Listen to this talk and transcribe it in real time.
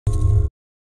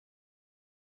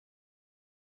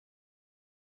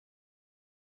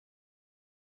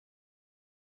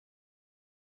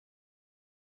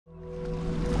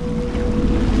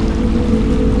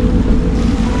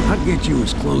you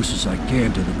as close as I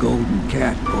can to the Golden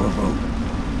Cat, Corvo.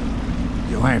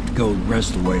 You'll have to go the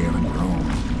rest of the way on your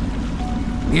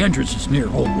own. The entrance is near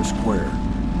Holger Square.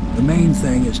 The main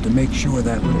thing is to make sure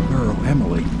that little girl,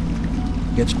 Emily,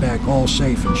 gets back all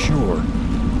safe and sure.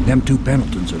 Them two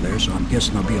Pendletons are there, so I'm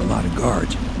guessing there'll be a lot of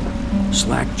guards.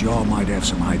 Slackjaw might have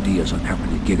some ideas on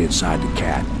helping you get inside the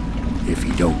cat, if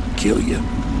he don't kill you.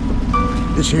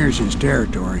 This here's his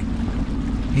territory.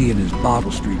 He and his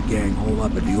Bottle Street gang hole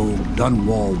up at the old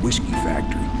Dunwall whiskey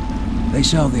factory. They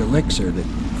sell the elixir that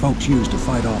folks use to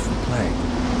fight off the plague.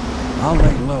 I'll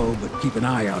lay low, but keep an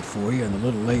eye out for you and the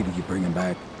little lady you bring him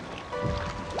back.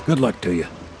 Good luck to you.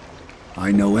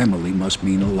 I know Emily must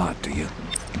mean a lot to you.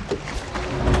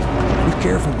 Be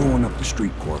careful going up the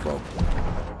street, Corvo.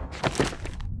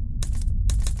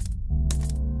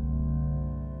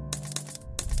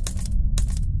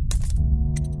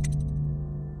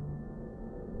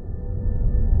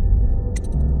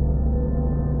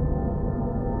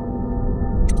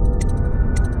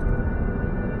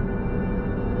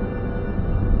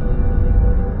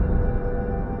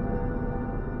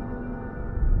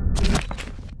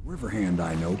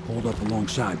 I know pulled up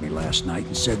alongside me last night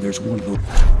and said there's one of those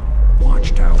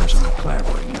watchtowers on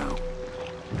Clavering now.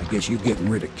 I guess you getting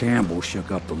rid of Campbell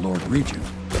shook up the Lord Regent.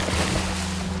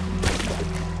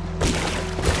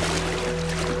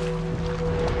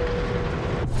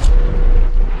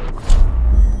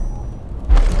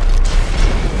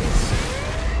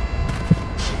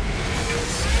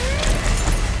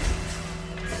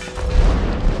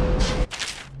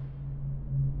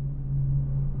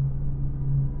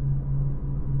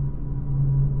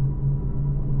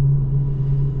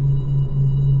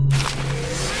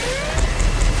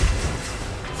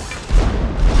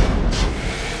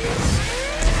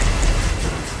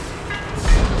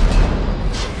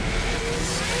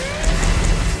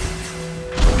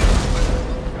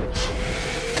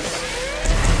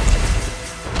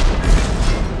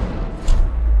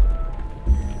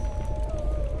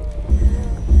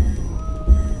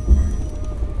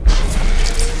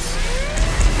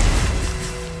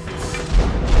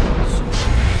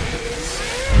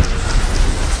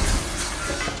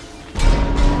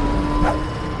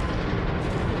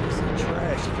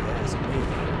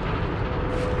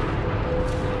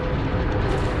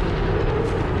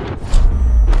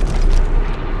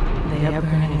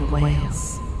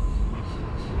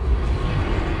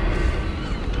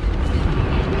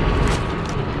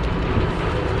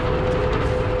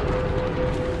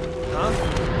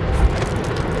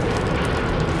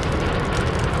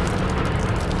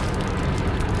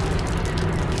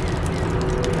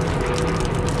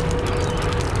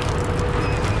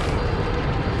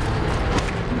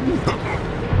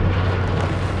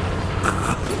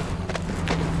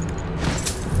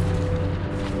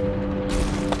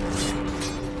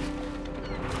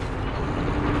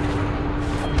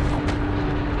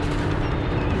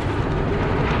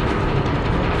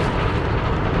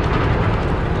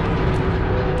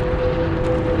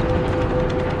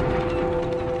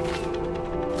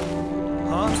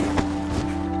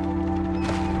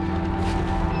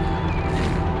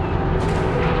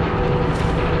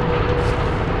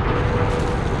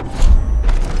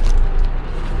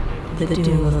 The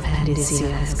doom of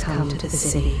Pandizia has come to the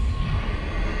city.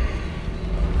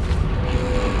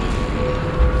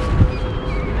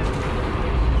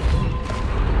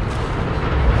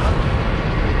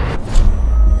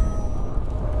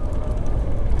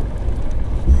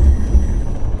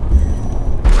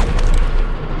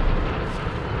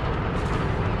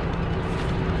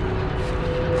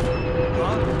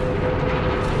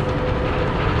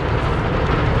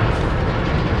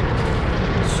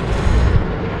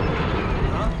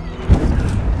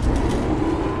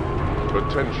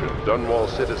 Attention, Dunwall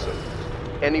citizens.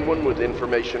 Anyone with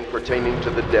information pertaining to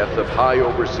the death of High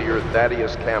Overseer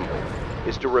Thaddeus Campbell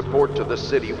is to report to the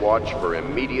City Watch for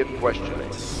immediate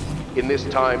questioning. In this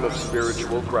time of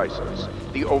spiritual crisis,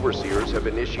 the Overseers have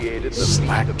initiated the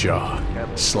Slackjaw.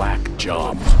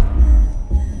 Slackjaw.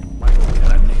 What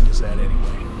kind of name is that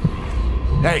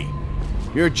anyway? Hey,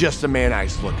 you're just the man I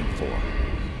was looking for.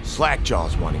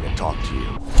 Slackjaw's wanting to talk to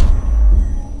you.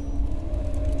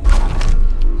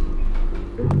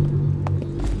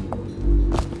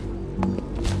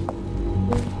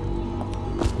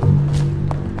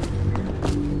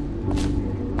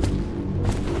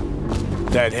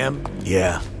 That him?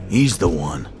 Yeah, he's the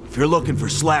one. If you're looking for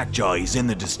Slackjaw, he's in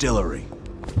the distillery.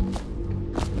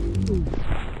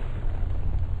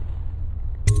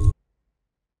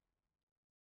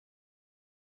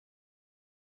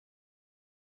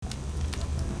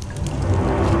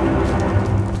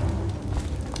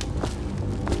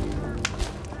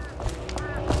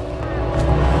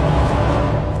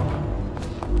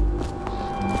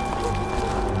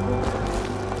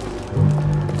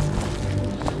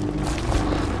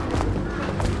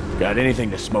 Got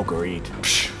anything to smoke or eat?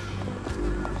 Psh.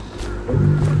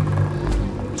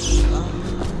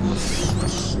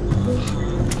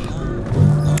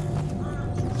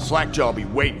 Slackjaw'll be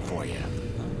waiting for you.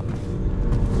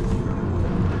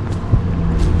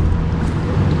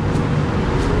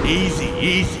 Easy,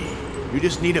 easy. You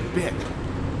just need a bit.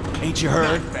 Ain't you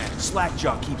heard?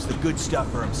 Slackjaw keeps the good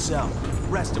stuff for himself. The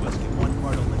rest of us get one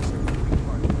part elixir.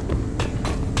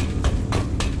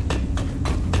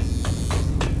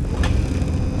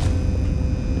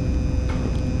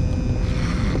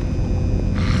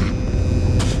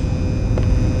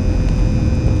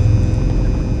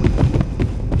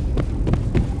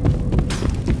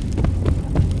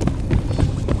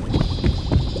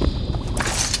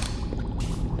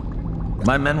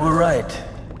 My men were right.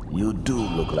 You do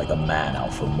look like a man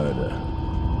out for murder.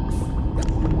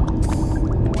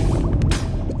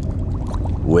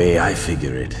 Way I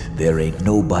figure it, there ain't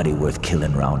nobody worth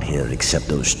killing round here except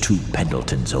those two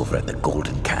Pendletons over at the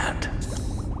Golden Cat.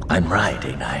 I'm right,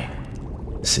 ain't I?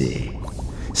 See,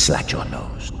 Slackjaw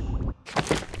knows.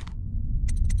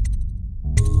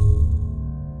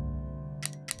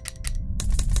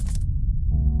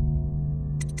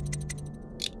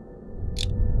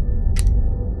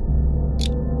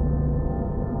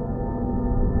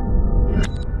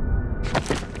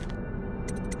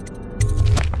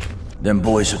 Them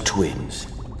boys are twins.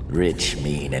 Rich,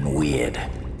 mean, and weird.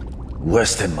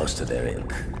 Worse than most of their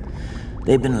ilk.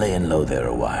 They've been laying low there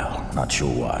a while, not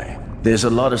sure why. There's a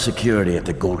lot of security at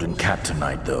the Golden Cat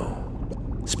tonight, though.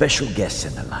 Special guests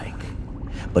and the like.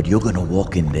 But you're gonna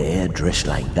walk in there dressed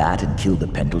like that and kill the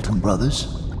Pendleton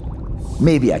brothers?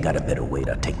 Maybe I got a better way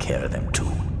to take care of them,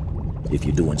 too. If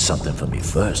you're doing something for me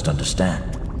first,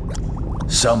 understand.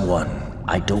 Someone,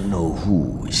 I don't know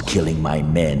who, is killing my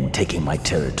men, taking my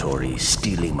territory,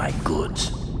 stealing my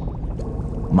goods.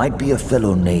 Might be a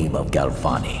fellow named of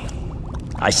Galvani.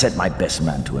 I sent my best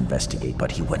man to investigate,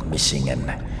 but he went missing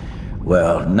and...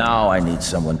 well, now I need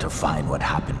someone to find what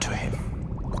happened to him.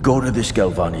 Go to this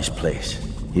Galvani's place.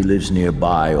 He lives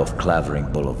nearby off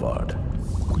Clavering Boulevard.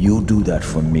 You do that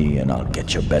for me and I'll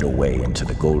get you a better way into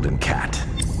the Golden Cat.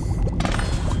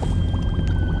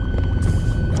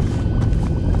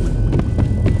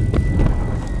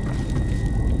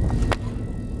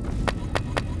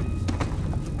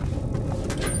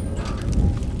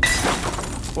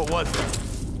 What was that?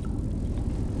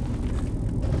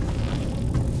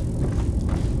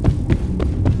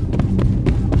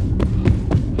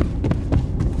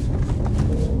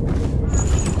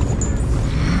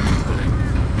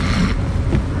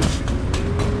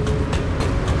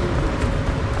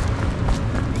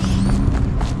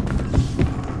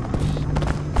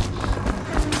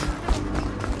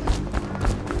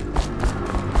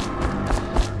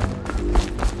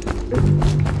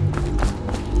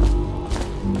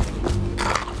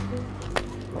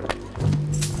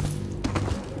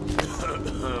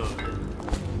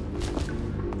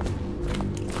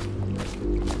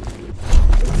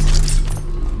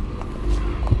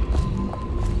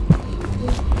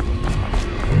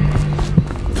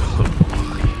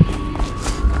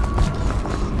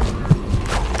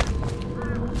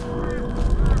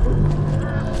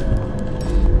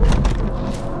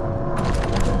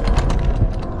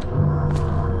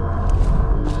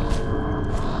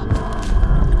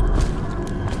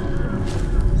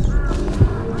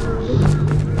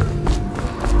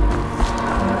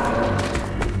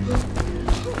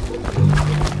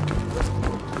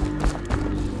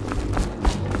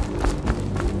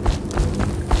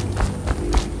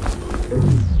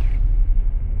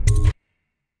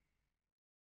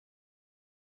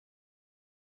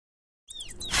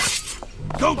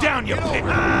 Go down, you pig!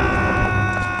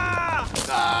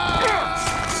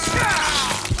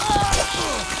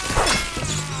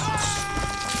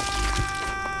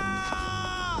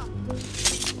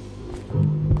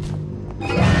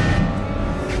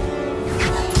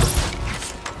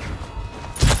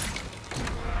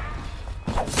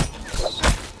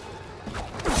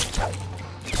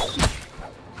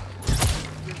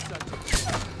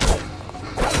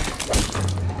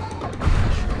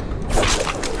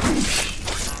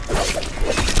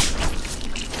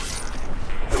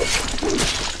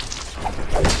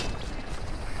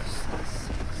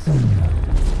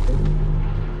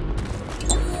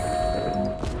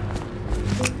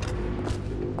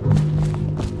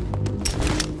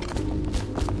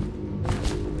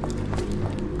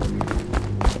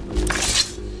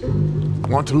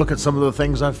 Want to look at some of the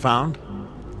things I've found?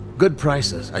 Good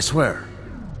prices, I swear.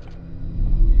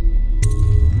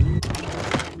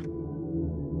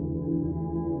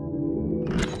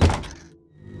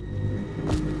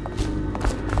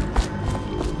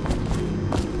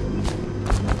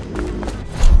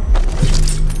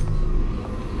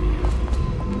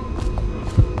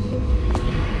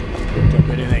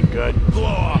 anything good? Blow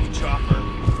off, chopper.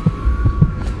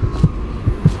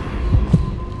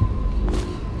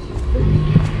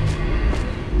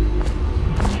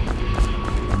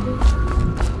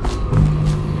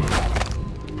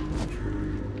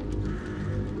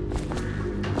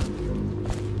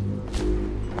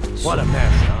 What a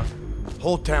mess, huh?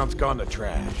 Whole town's gone to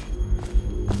trash.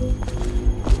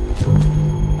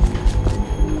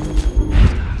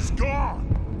 It's gone!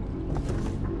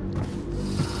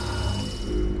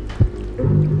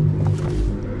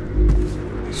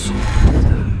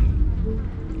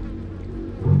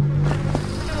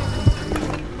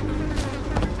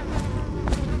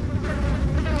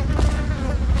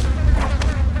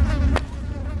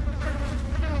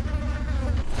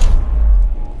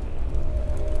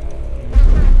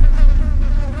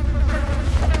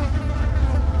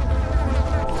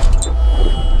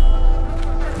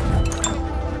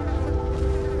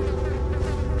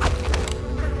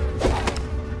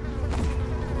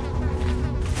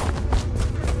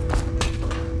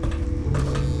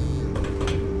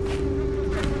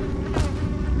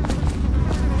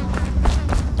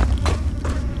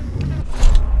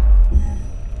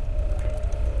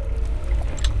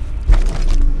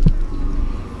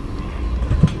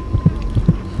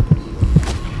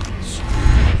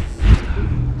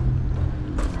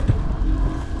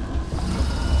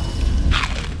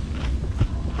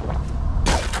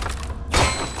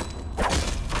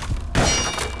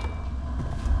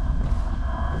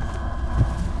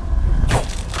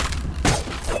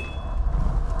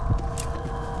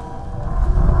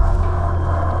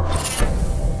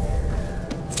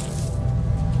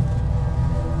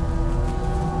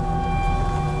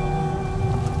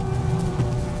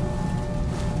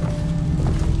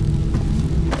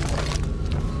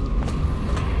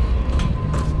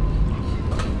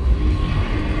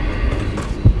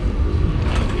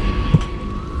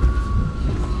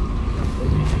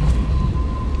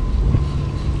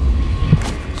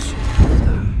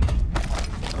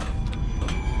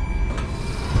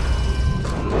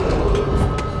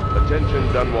 Attention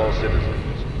Dunwall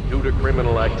citizens. Due to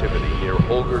criminal activity near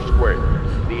Holger Square,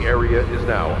 the area is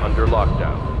now under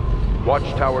lockdown.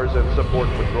 Watchtowers and support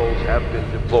patrols have been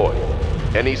deployed.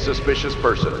 Any suspicious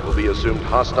person will be assumed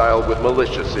hostile with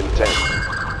malicious intent.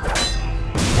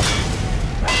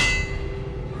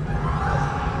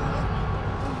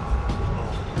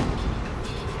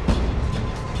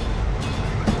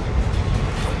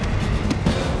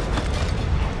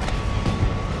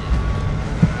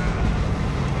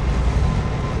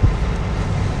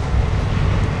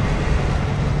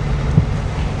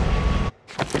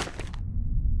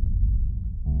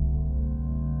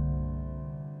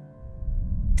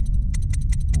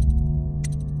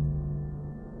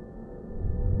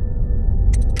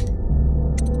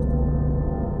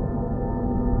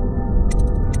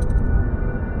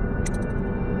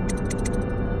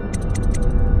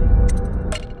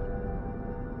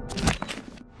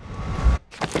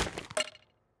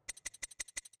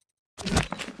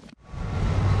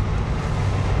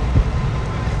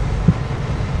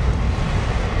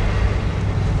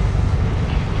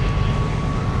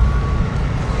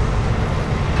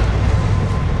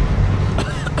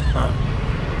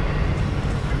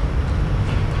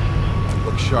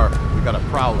 Sharp. We got a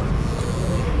prowler.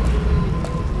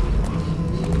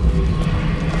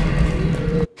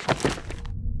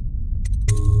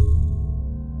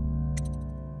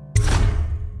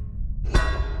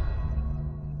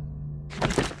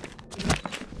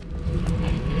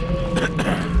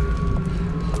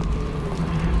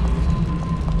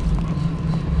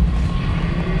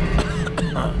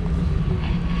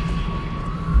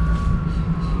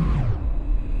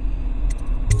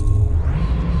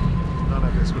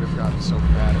 Would have gotten so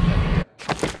bad at that.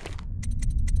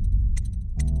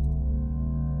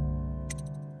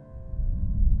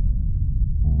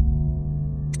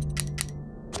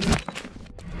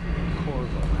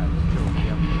 Corvo had to kill the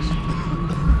Empress.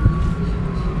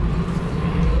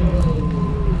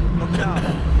 Look out!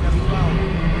 Heavy foul.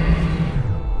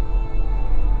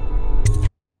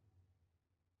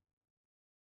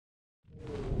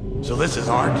 So this is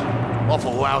art?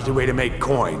 Awful lousy way to make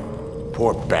coin.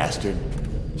 Poor bastard.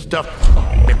 Stuff.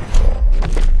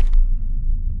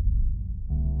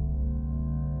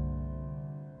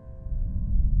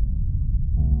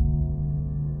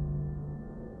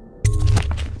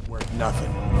 Worth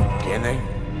nothing, can they?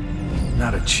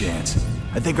 Not a chance.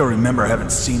 I think I remember having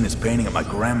seen this painting at my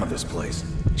grandmother's place.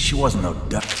 She wasn't no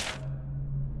duck.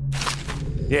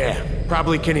 Yeah,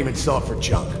 probably can't even sell it for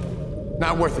junk.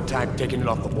 Not worth the time taking it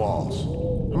off the walls.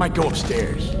 I might go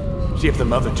upstairs, see if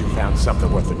them other two found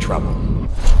something worth the trouble.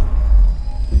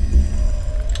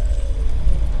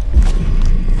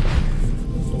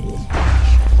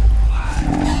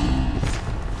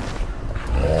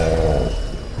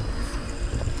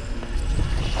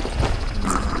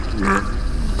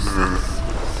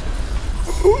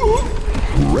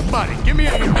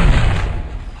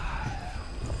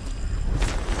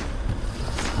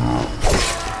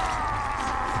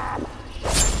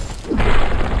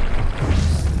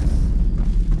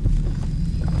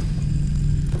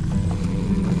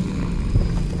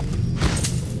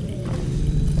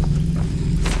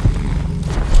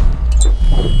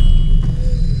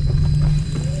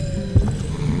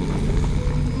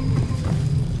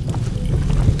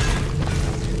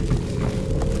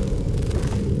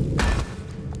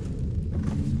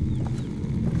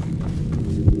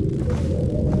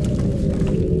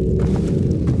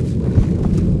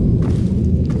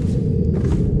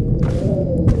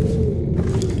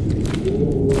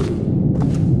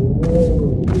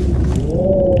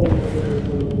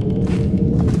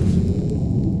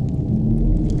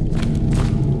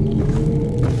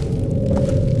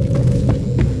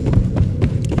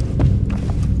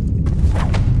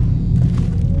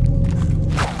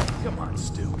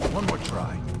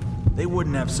 They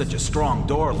wouldn't have such a strong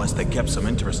door unless they kept some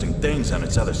interesting things on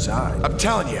its other side. I'm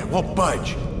telling you, it won't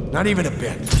budge. Not even a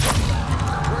bit.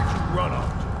 Where'd you run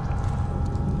off to?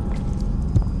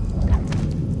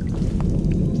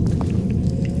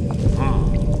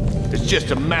 It's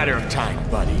just a matter of time,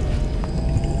 buddy.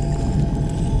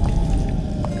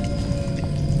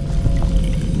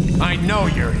 I know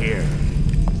you're here.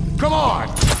 Come on!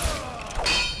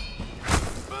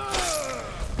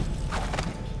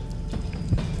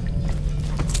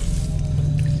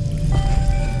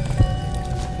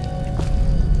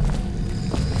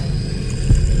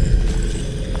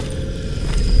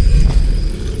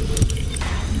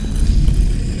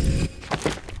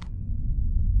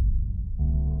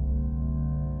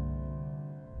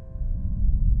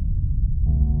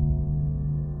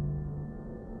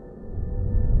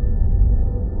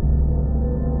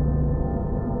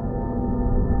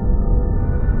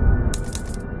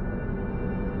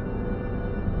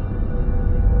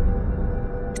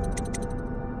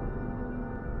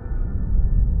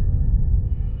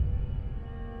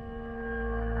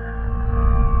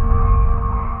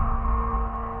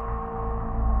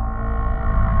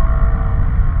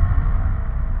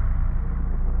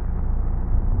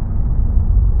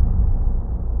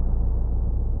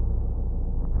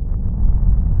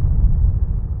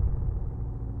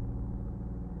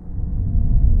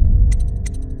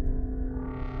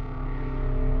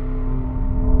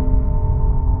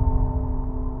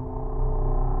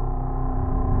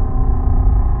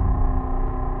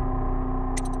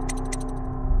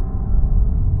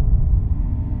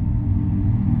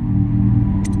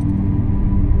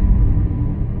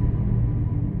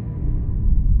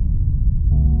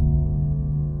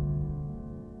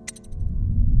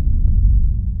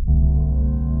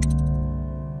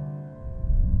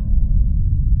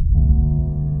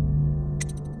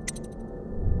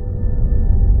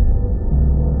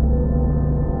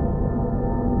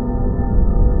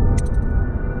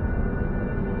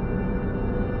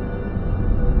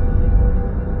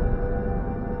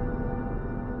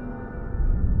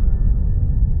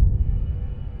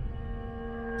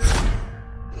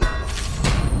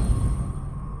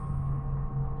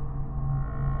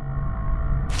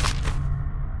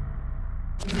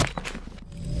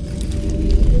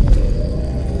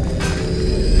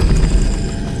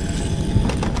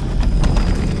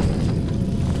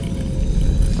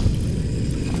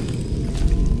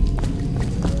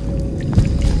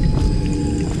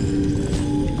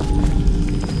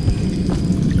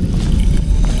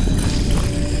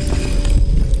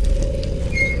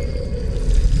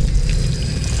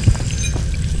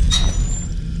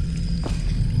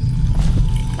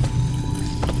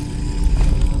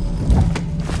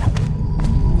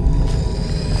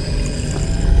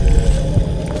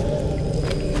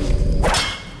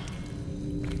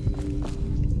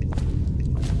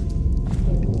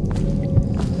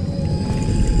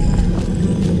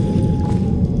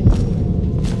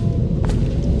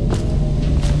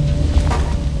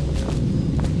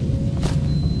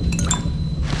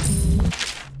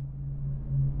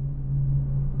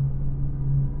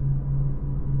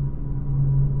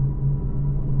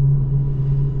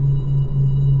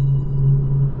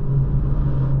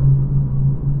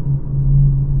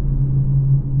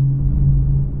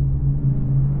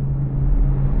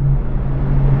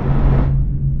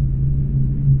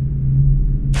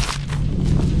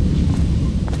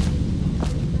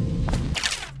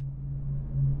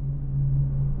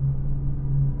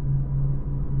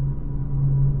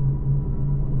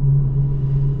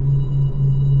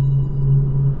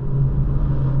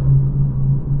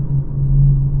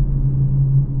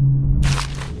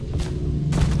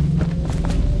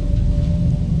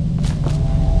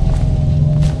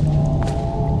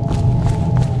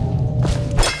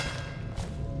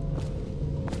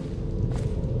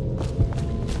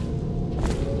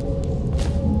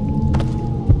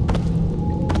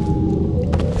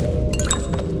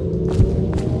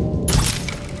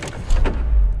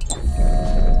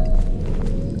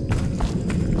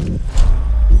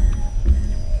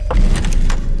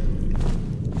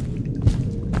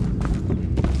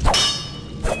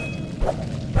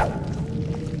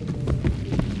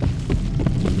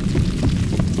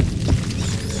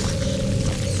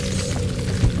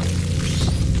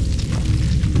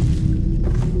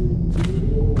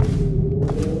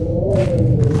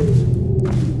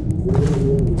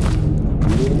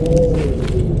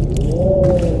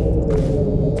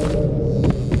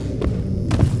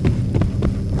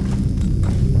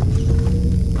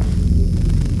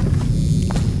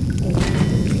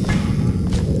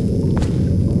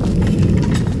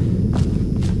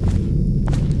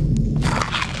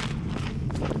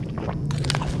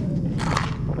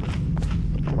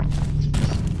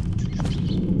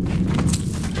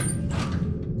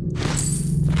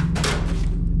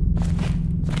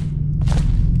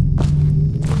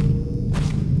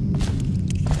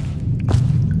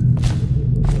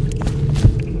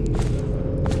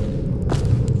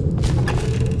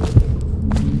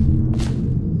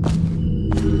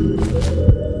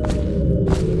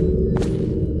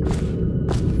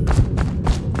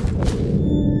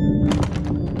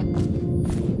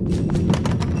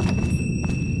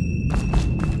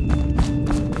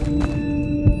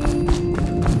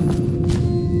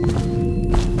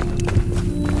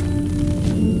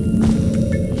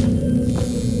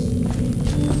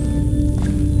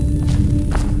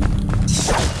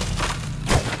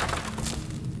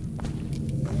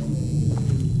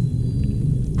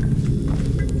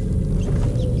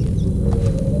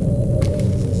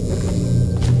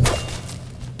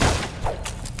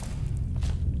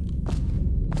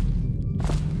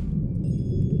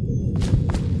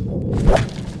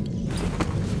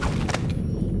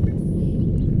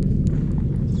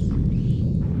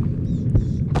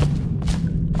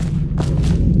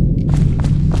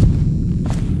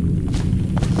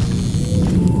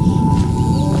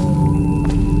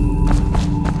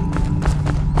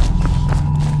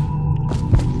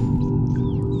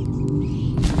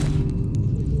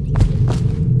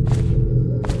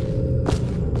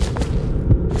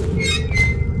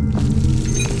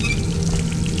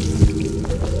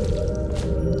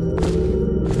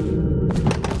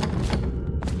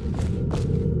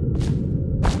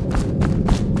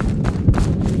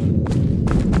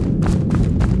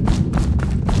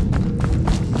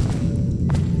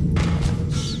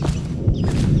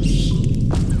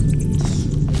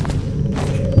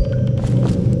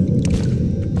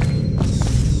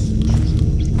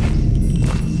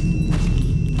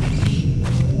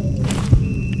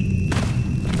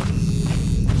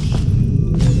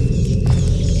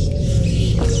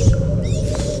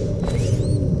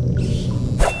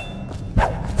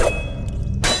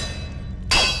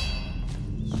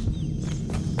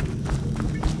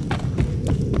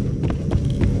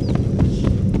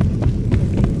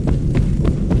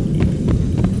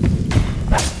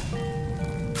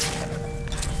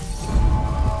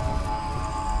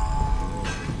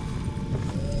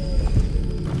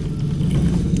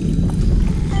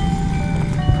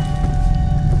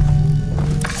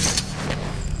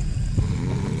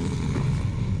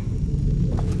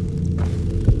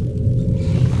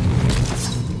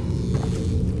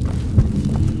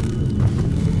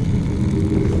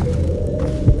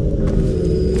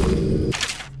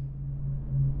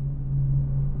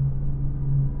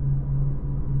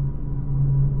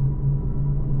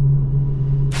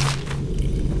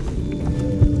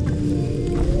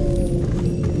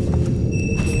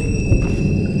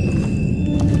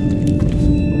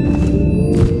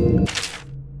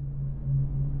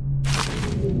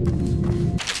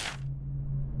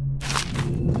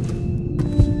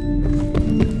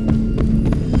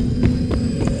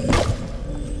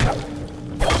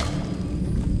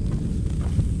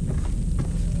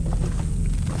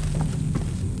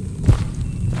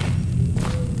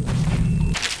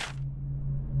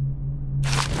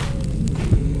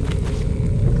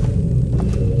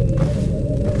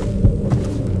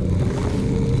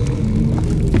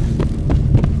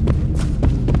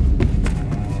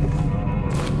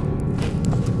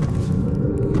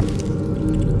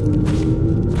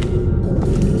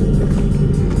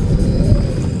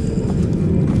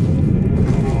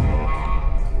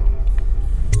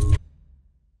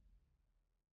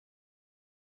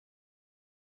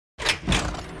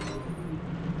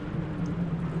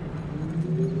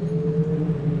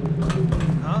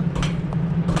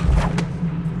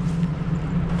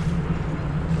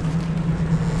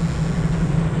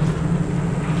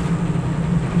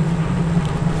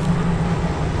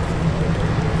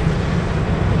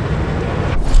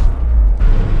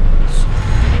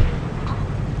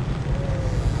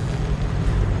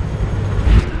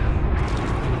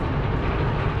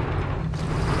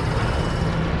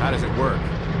 How does it work?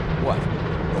 What?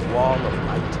 The Wall of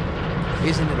Light?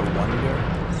 Isn't it a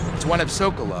wonder? It's one of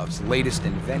Sokolov's latest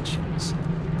inventions.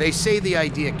 They say the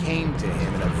idea came to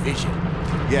him in a vision.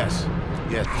 Yes.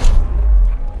 Yes.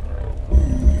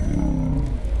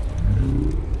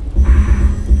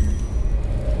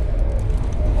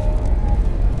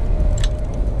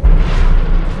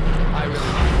 I really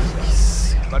like this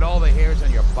stuff. But all the hairs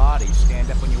on your body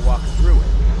stand up when you walk through it.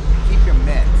 Keep your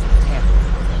men from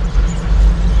tampering with it.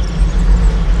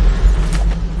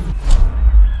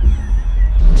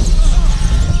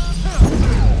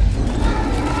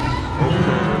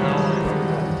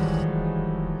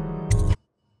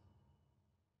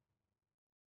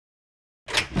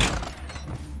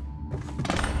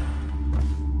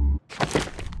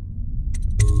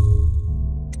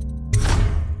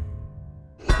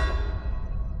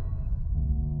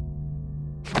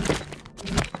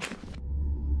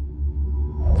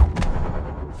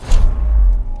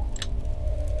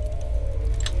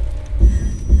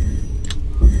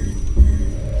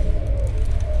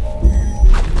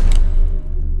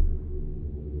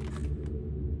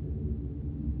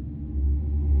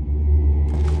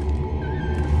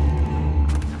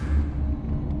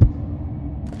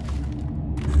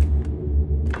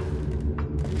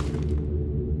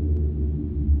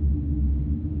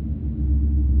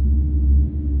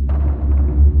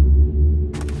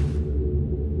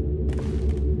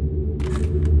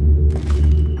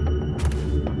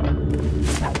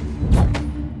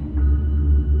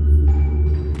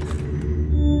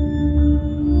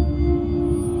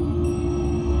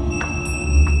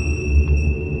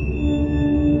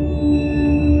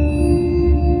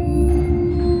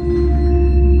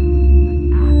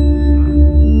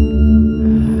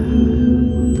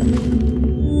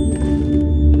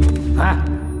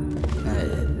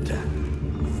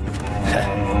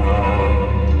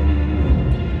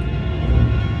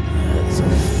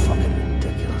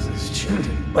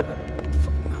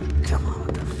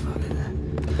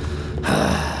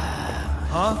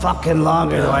 Fucking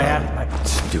longer do I have?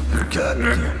 Stupid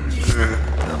goddamn.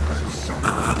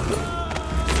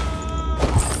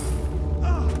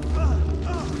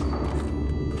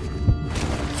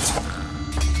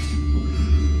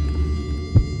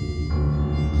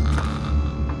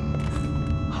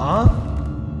 Huh?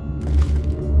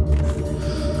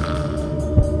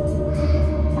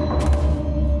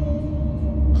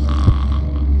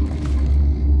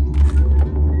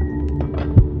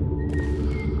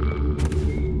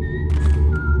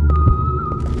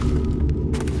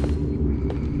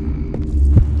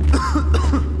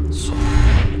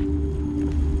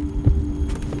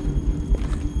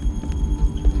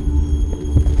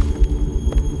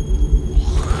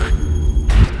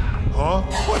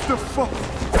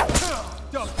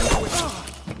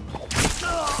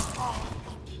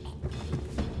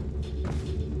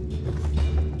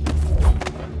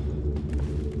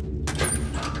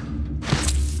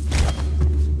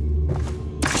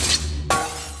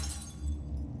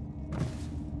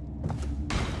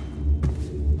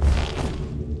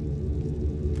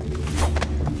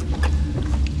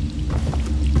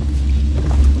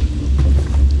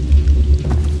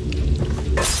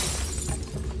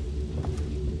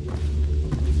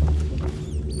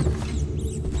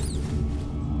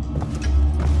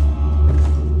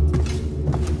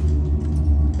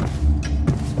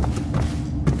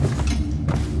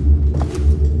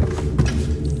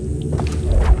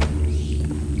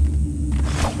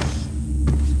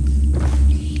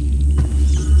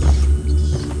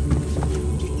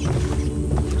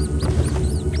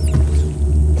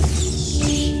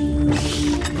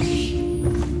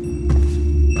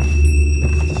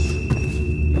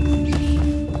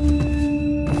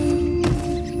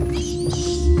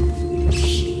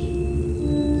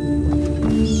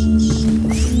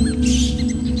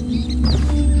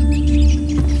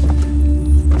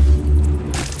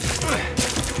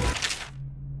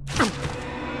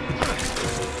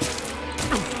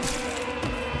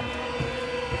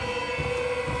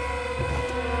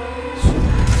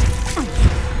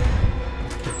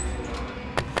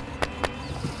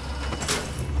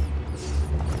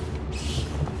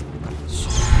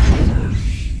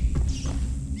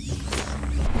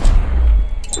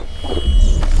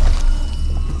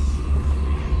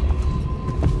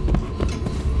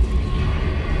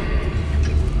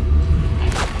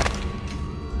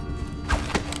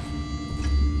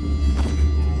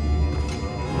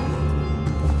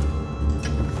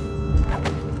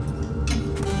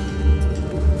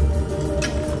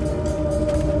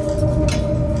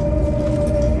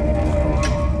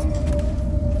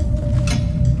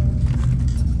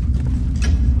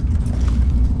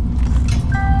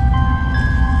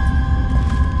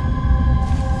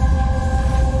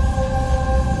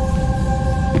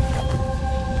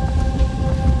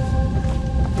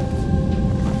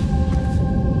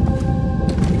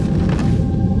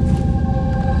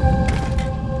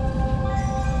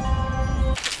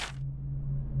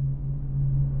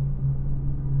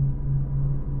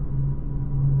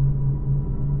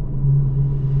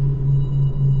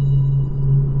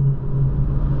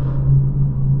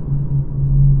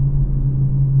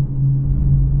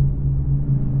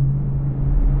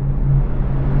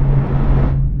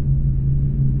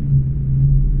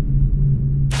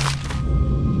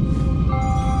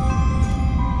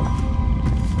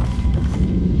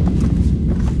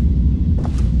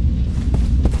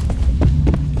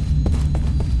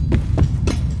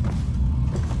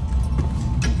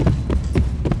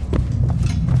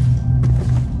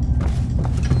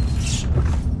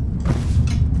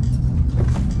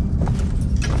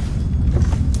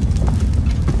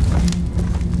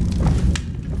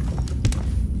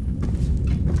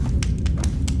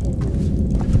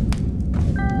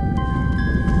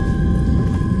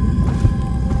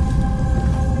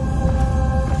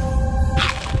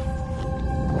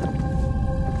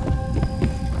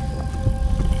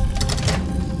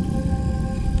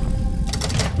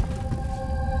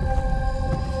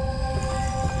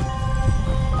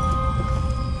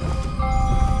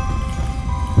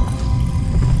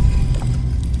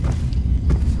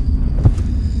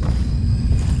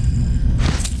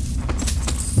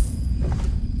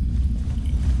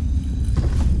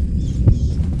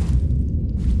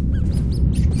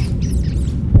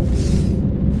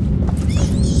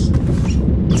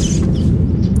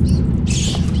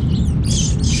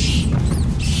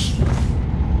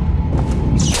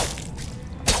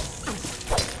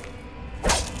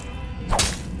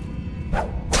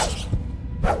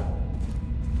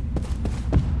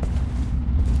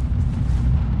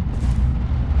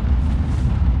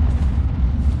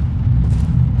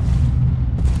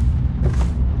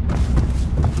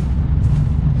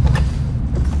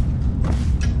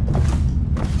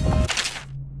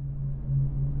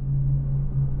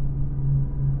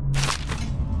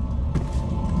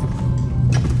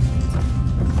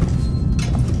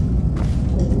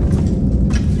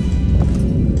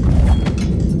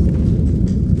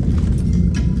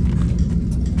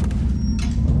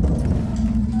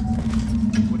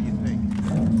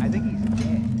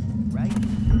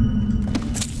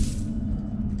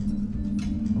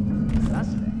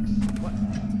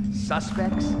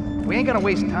 suspects? We ain't gonna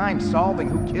waste time solving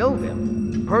who killed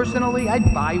him. Personally,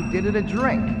 I'd buy who did it a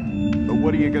drink. But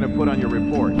what are you gonna put on your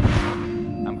report?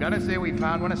 I'm gonna say we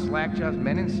found one of Slackjaw's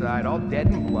men inside, all dead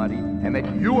and bloody, and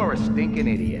that you are a stinking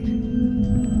idiot.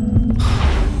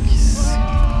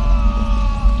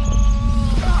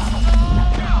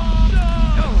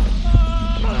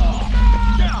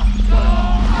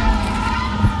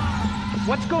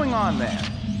 What's going on there?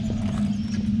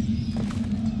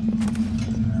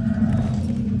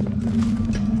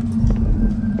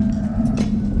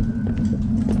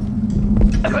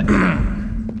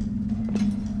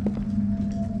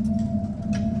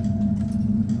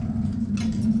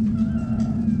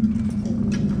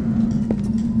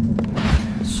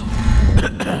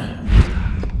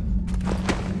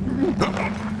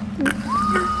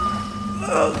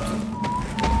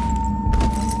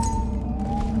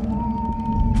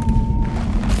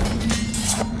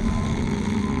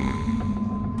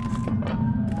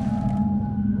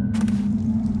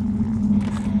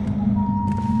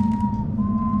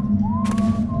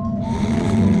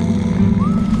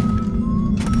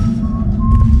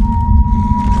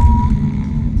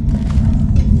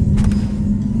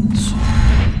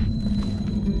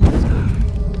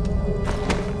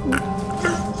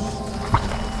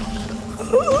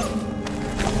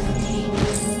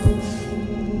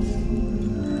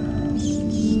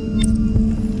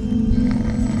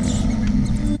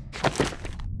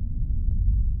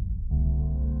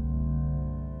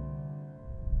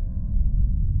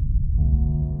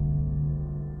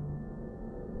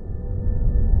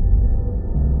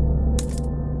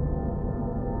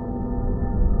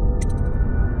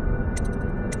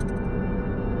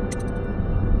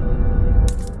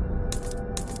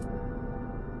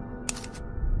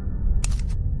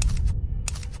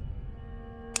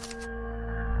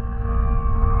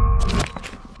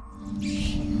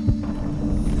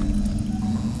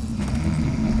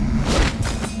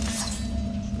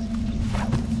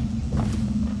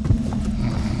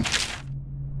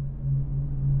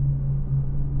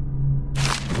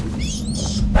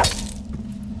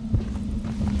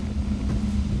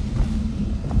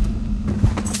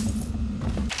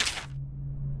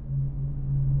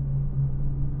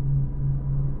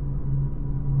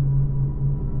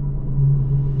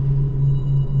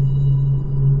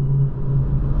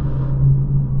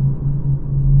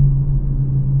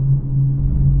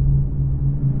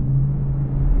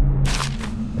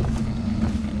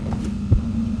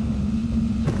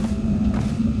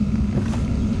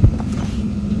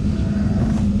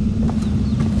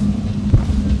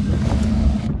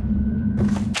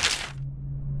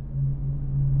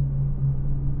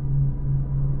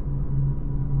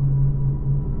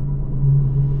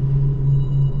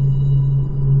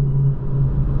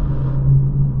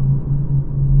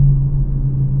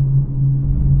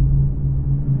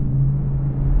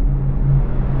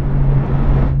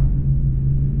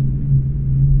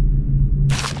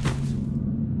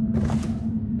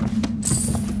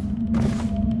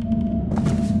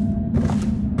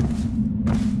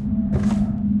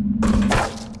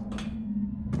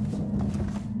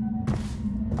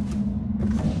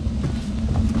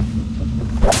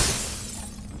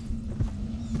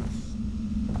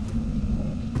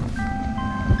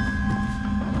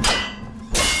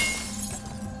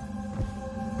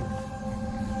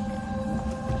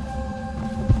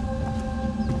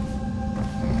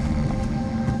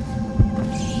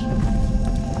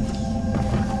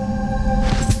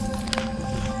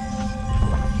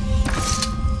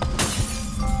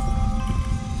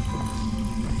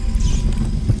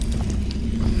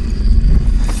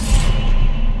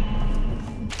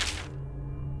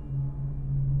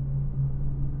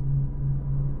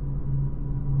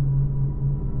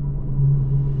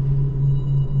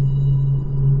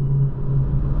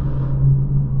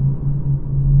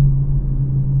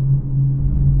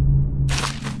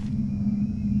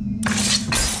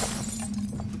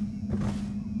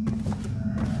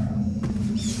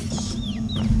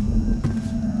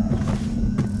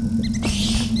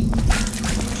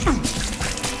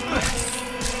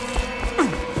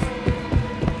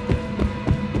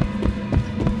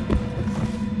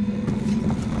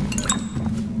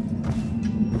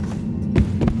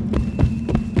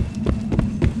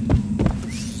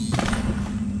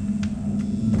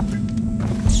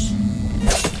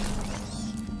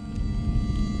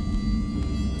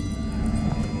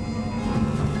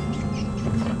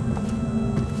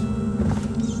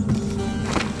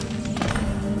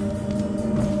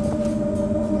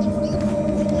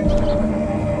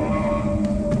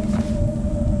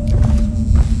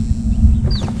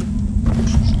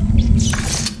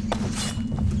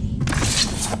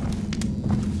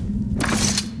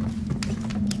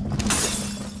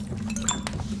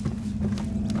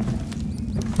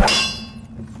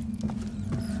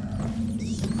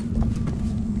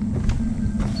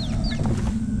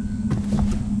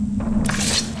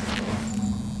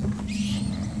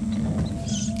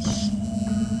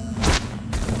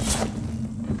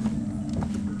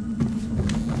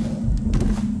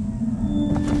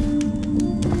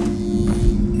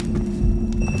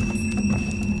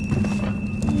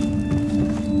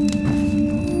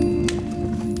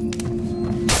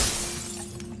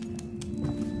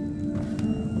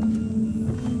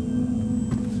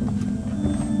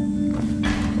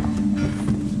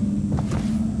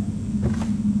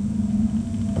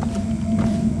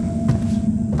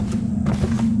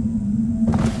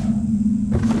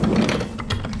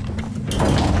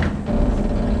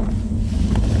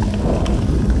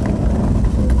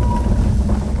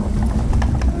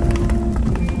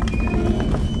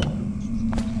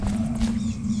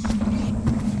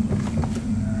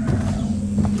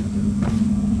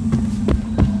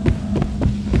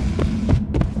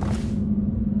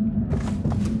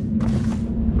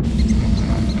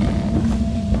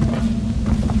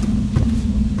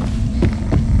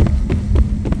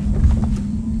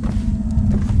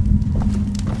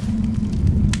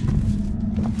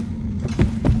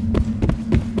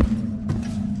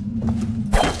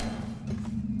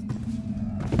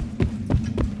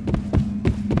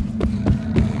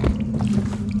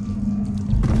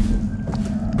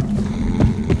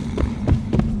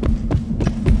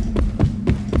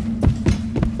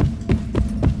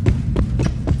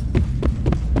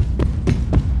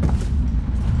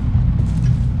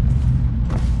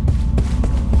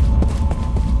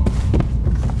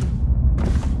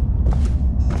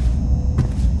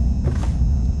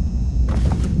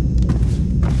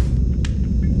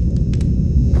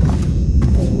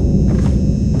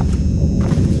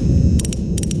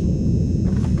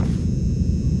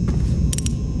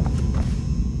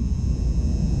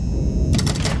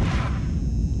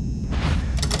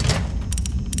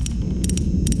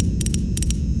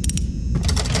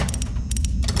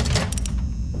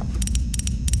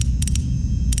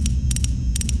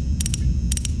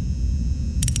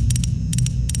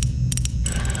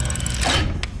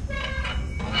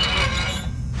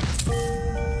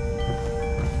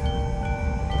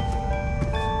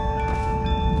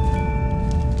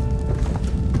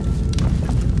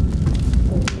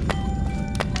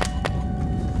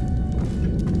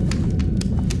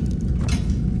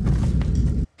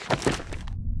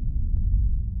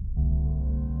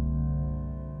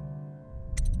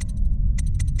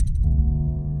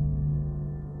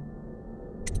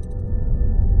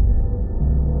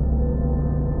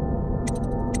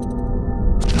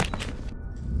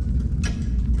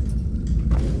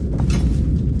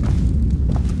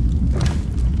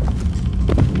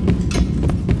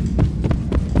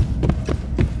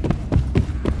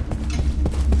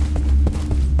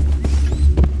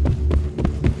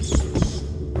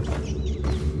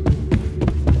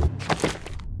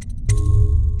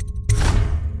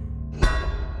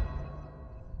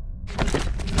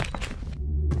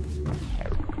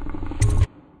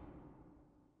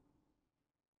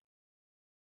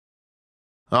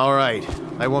 All right.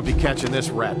 I won't be catching this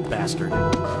rat bastard.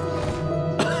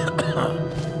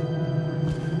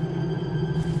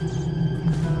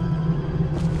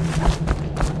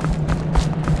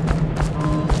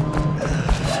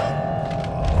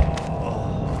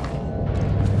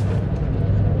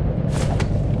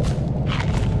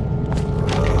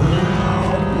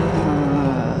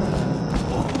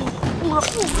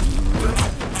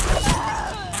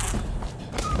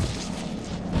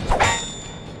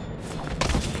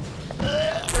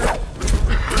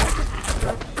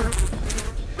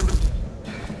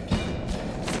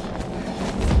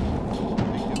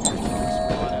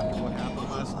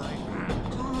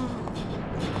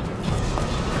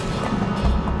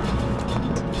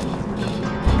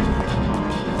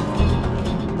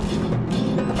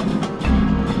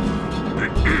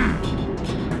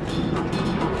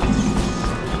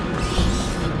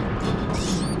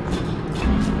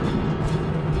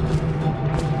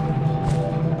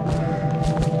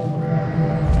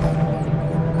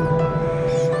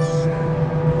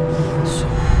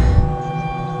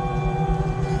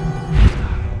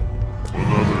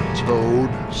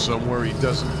 Somewhere he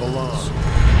doesn't belong.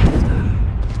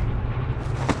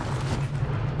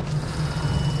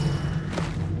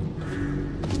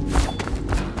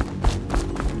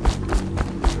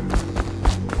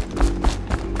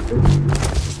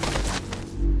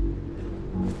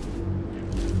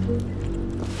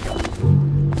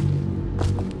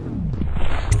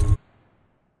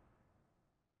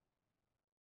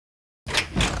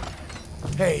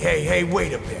 Hey,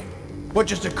 wait a bit. What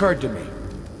just occurred to me?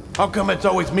 How come it's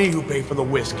always me who pay for the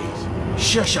whiskeys?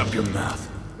 Shush up your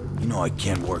mouth. You know I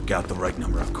can't work out the right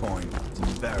number of coin. It's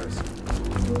embarrassing.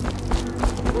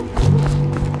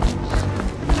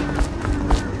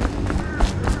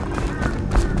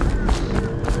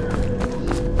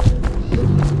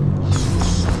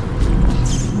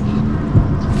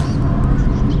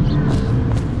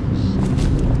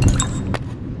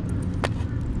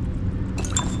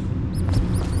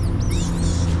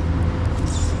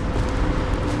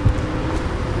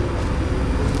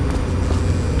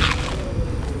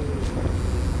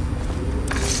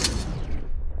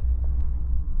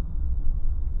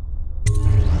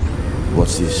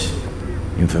 What's this?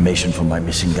 Information from my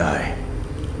missing guy.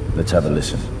 Let's have a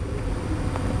listen.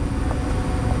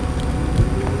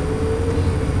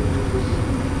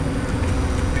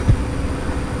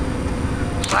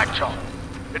 Slackjaw,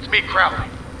 it's me, Crowley.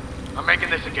 I'm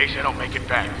making this in case I don't make it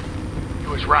back. He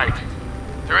was right.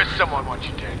 There is someone wants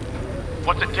you dead.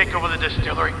 Wants to take over the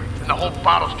distillery and the whole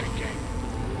Bottle Street gang.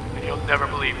 And you'll never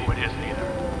believe who it is either.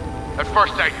 At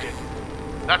first I did.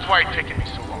 That's why it's taken me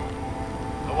so long.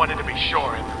 I wanted to be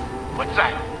sure and... What's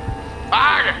that?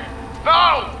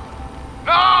 No!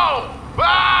 No!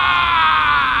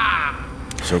 Ah!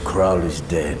 So Crowley's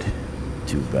dead.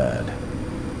 Too bad.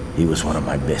 He was one of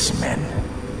my best men.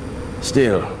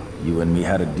 Still, you and me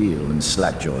had a deal, and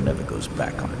Slackjaw never goes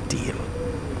back on a deal.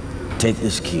 Take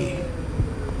this key.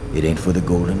 It ain't for the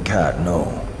Golden Cat,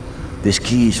 no. This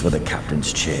key's for the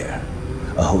captain's chair.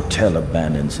 A hotel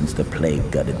abandoned since the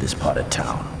plague gutted this part of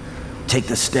town. Take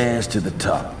the stairs to the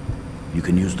top. You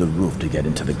can use the roof to get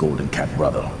into the Golden Cat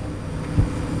brothel.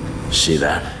 See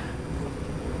that?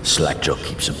 Slackjaw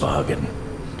keeps a bargain.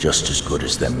 Just as good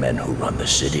as the men who run the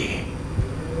city.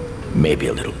 Maybe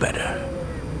a little better.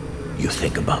 You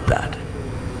think about that.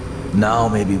 Now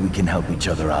maybe we can help each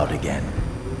other out again.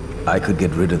 I could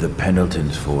get rid of the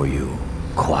Pendletons for you.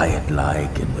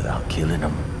 Quiet-like and without killing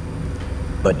them.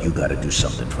 But you gotta do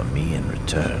something for me in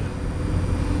return.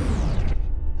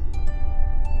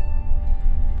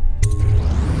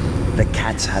 The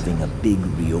Cat's having a big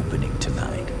reopening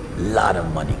tonight. Lot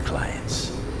of money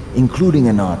clients, including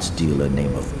an arts dealer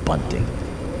named of Bunting.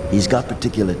 He's got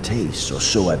particular tastes, or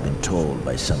so I've been told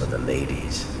by some of the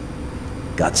ladies.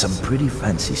 Got some pretty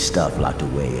fancy stuff locked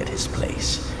away at his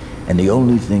place, and the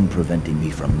only thing preventing me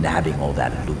from nabbing all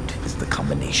that loot is the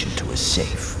combination to his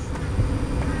safe.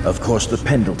 Of course, the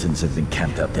Pendletons have been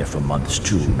camped out there for months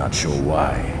too, not sure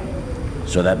why.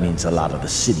 So that means a lot of the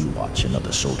City Watch and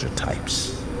other soldier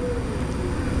types.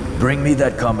 Bring me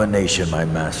that combination, my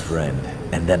masked friend,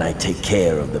 and then I take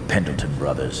care of the Pendleton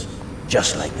brothers.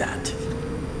 Just like that.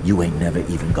 You ain't never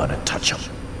even gonna touch them.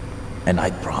 And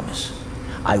I promise,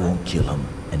 I won't kill them,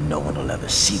 and no one will ever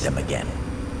see them again.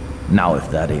 Now if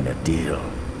that ain't a deal,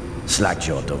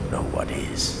 Slackjaw don't know what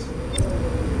is.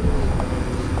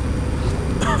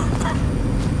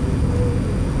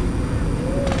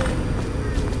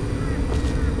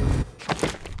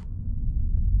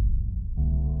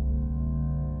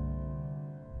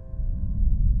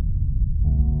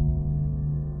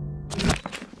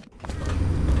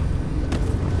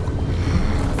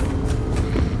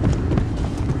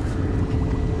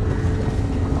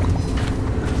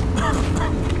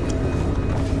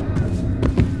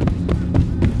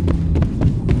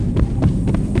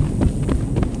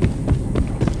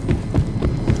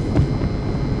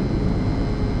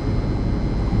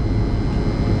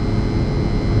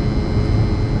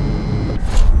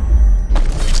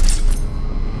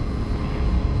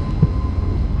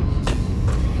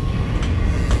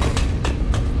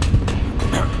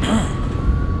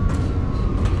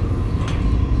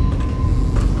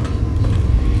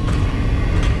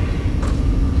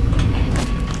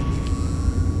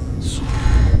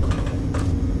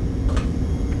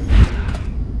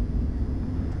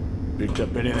 Picked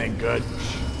up anything good?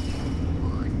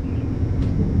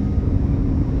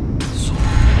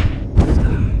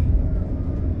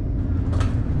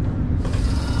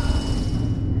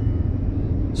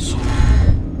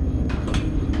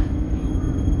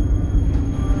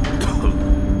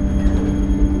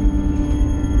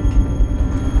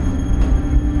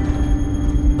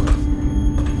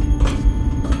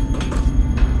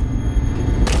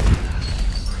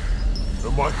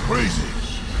 Am I crazy?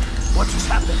 What just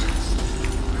happened?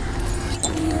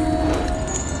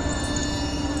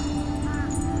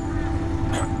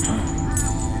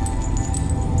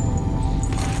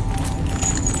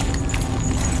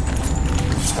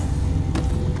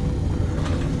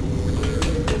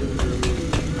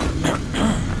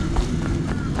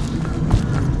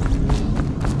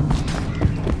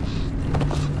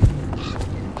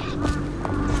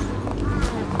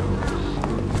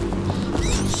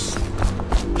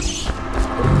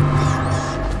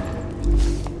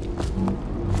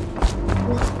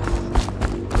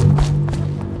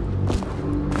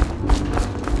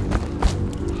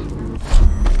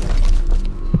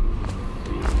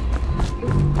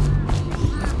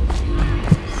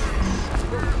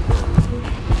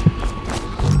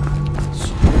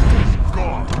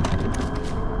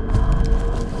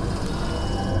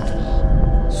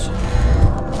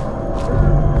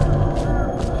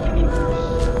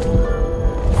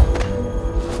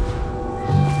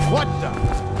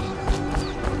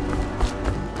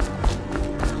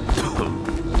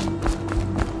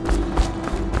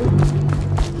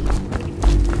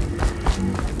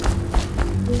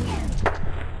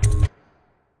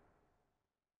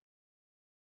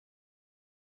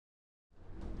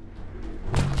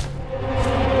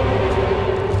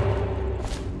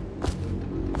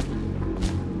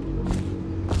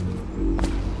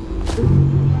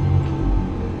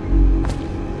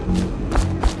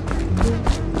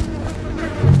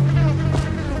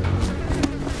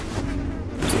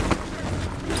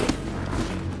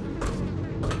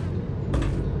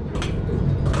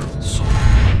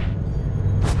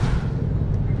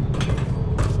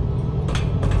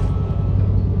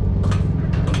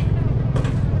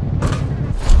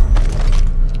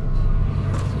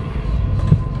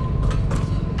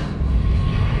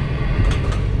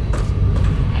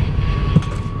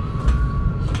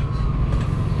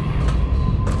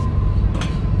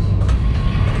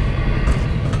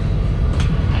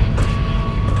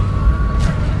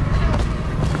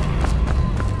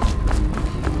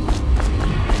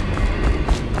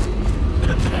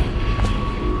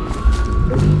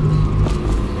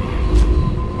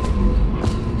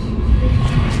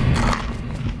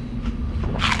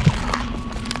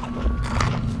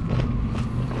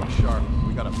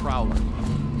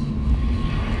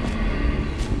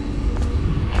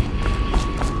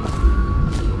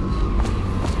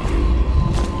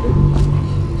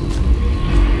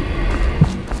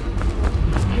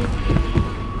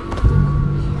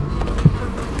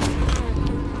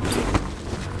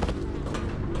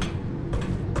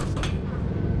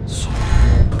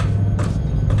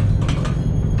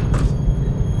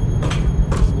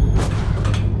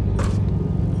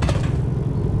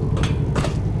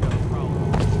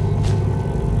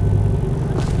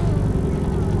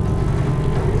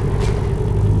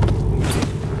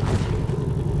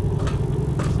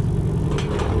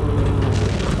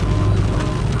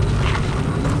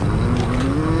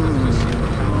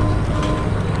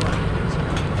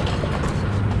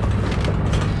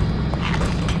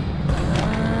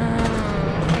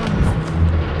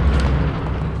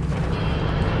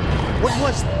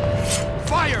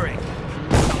 Firing!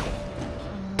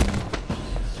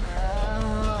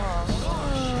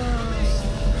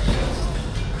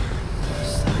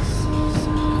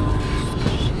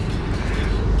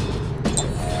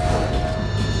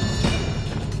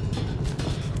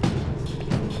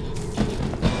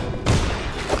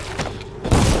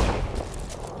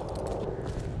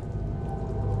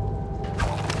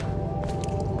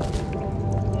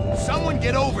 Someone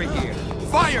get over here!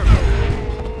 Fire!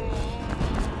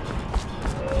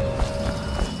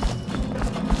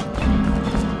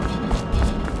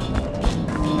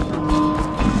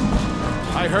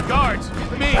 I heard guards!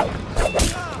 Me!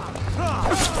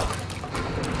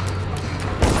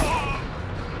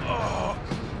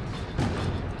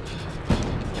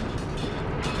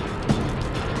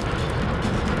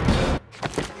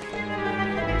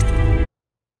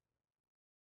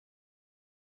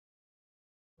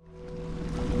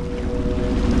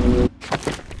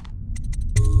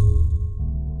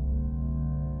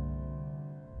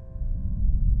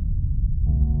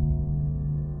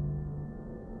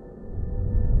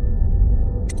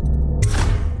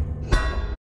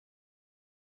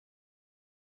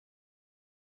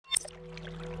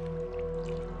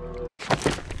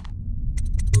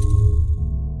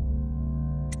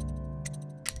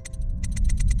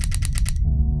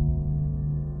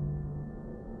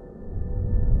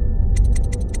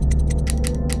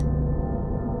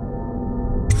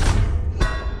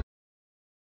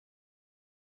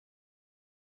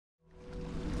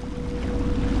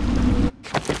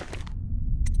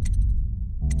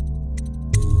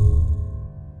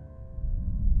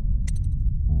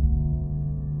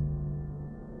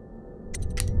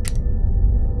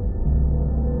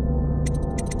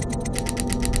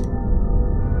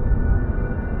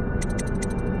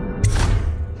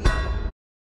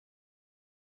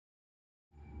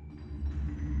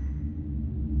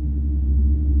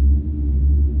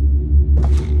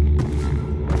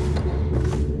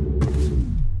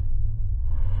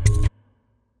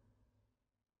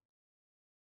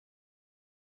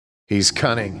 He's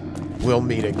cunning. We'll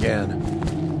meet again.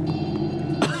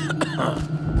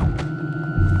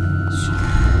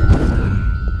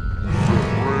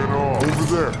 Over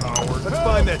there. Let's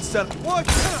find that son. What?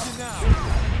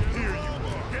 Here you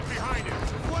are. Get behind him.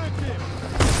 Flank him.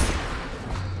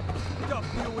 Dump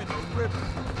you in the river.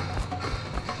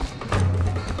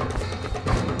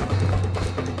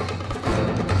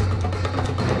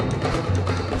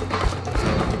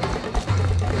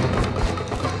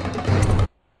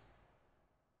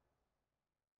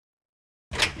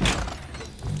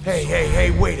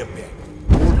 Hey, wait a bit.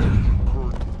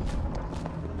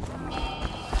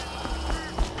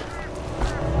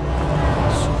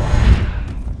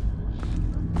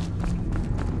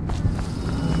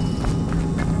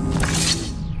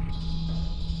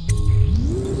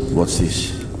 What's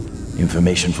this?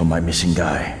 Information from my missing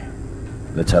guy.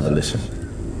 Let's have a listen.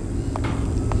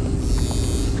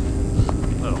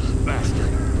 Little bastard.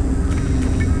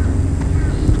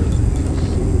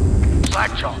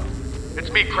 Slackjaw.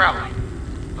 It's me, Crowley.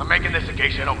 I'm making this in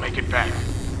case I don't make it back.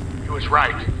 He was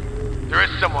right. There is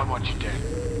someone wants you dead.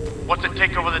 Wants to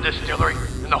take over the distillery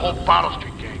and the whole Bottle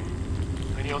Street gang.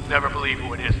 And you'll never believe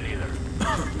who it is either.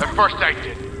 At first I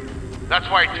didn't. That's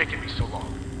why it's taken me so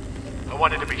long. I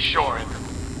wanted to be sure and...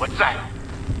 What's that?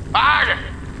 Ah!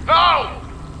 No!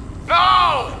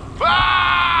 No!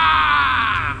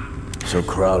 Ah! So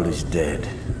Crowley's dead.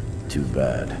 Too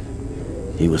bad.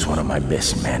 He was one of my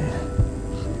best men.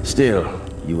 Still,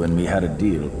 you and me had a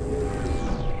deal.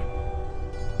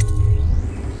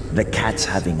 The cat's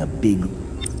having a big...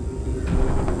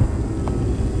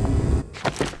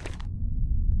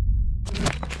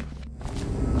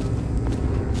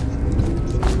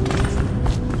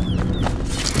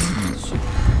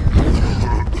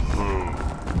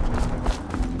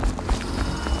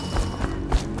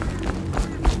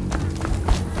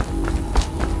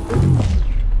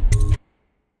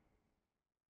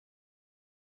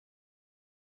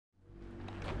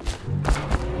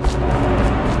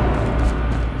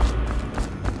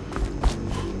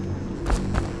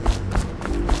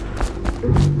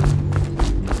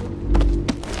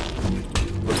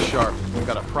 Look sharp. We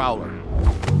got a prowler.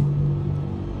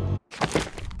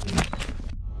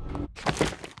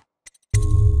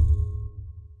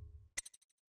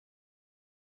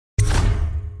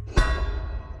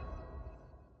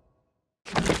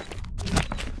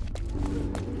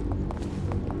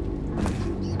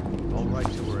 All right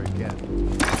to her again.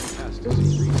 Fast as he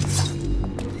reaches.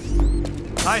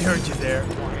 I heard you there.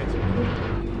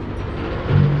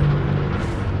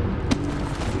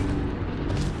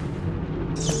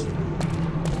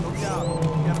 Look out.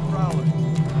 You got a prowler.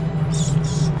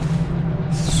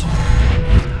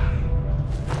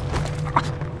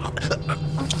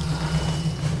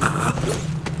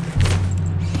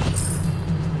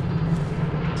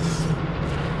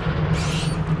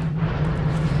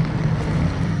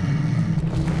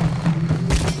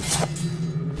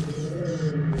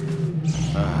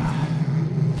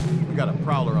 We got a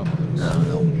prowler up.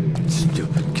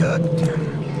 Stupid goddamn.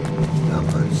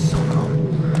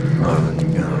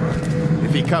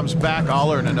 If he comes back,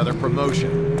 I'll earn another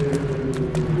promotion.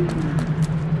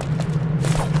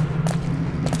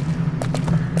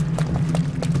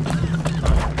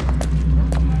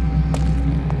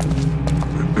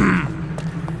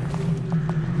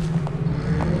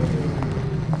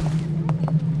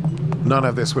 None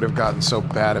of this would have gotten so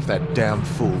bad if that damn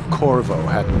fool Corvo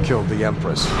hadn't killed the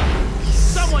Empress.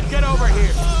 Someone get over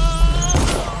here.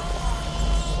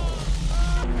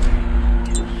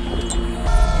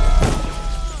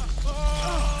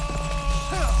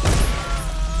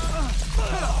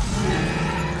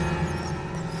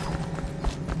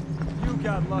 You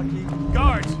got lucky.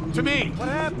 Guards, to me! What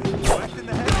happened? Whacked in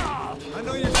the head? I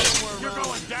know you're somewhere around. You're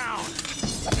going down!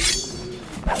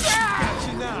 Got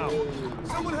you now.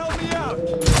 Someone help me out.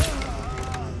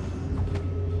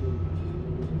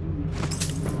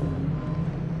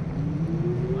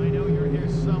 I know you're here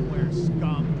somewhere,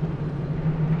 scum.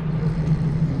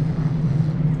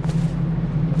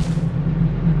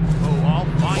 Oh, I'll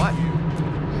find you.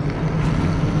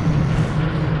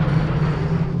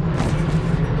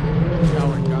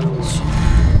 Coward got away.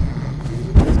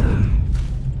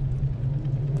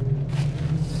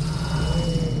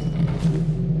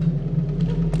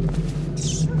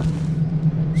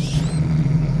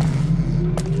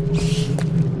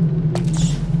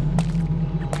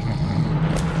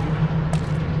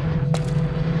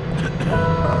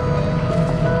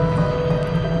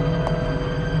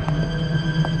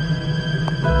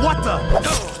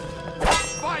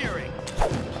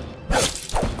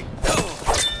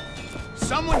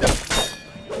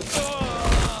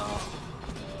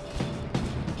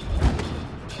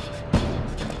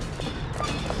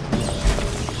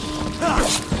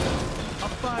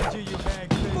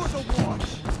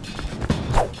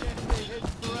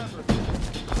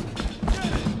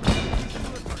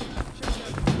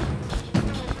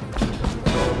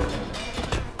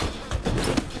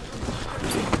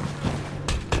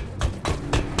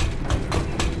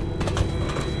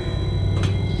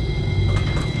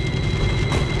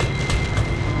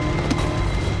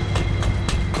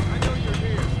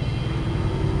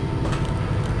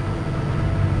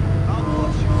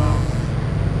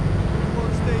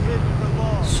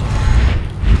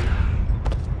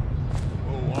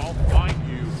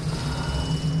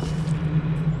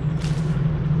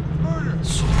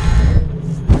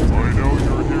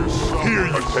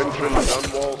 Attention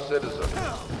Dunwall citizens.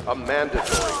 A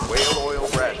mandatory whale oil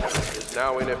ration is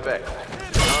now in effect.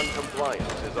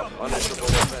 Non-compliance is a punishable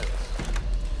offense.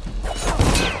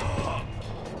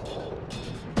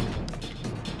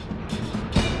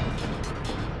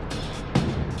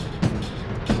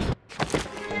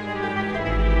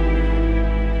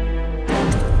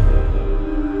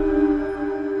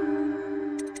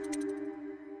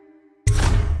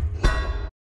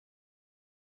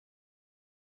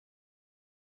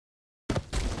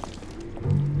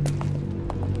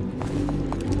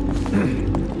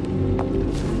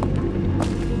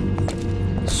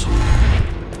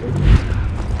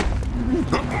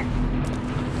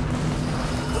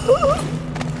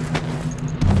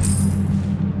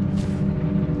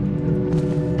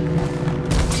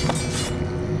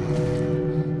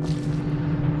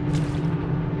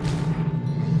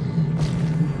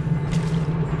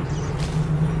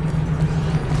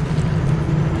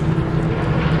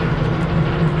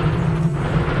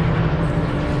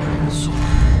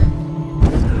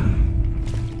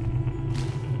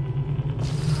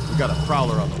 Got a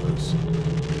prowler on the loose.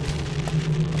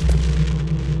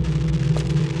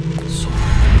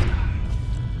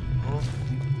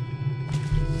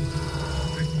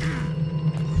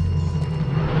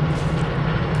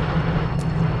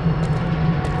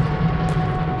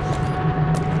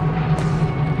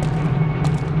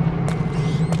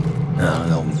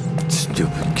 Oh,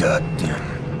 stupid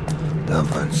goddamn.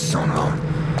 That son of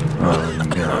a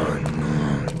god.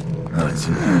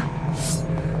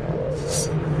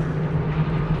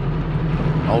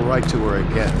 I'll write to her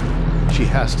again. She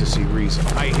has to see reason.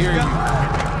 I hear you.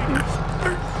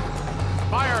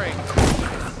 Firing!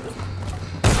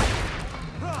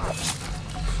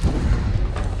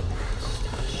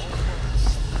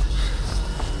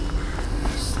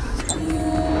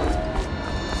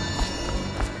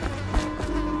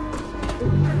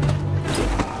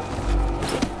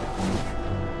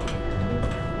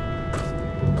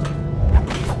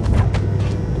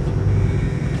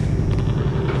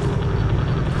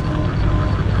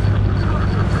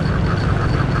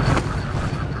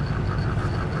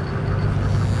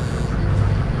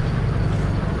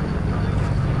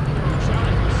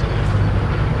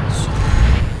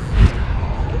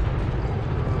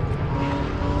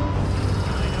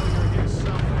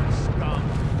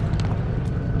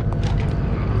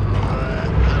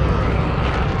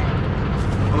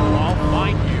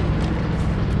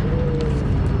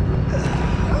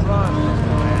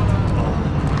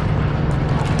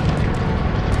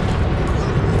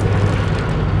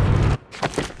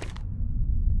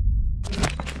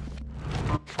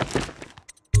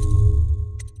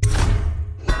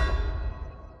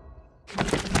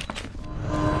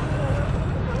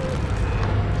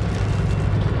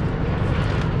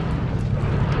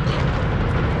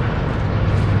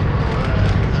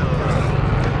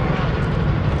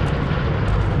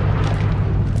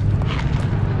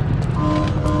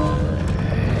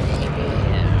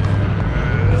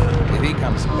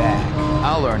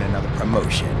 I'll earn another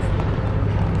promotion.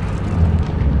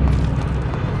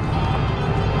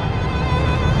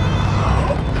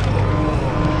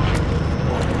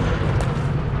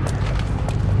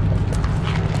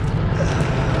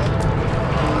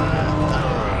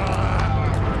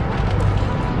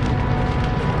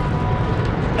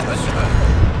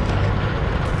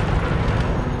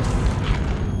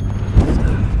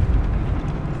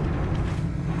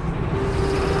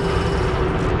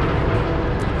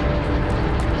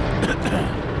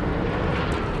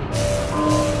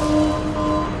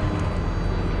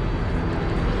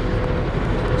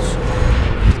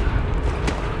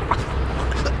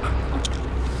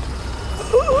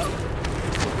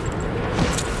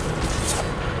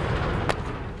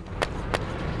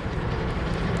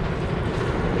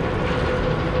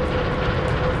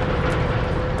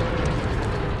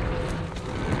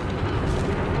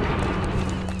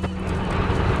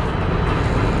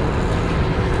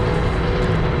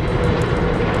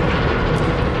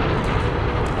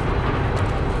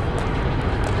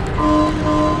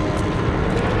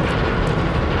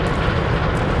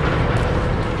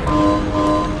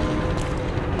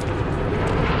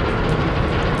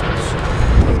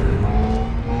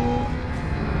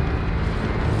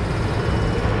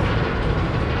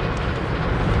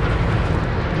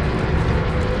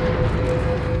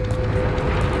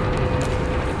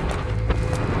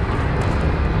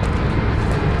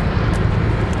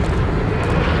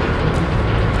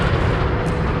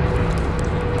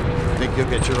 You'll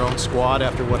get your own squad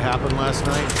after what happened last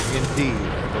night? Indeed,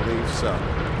 I believe so.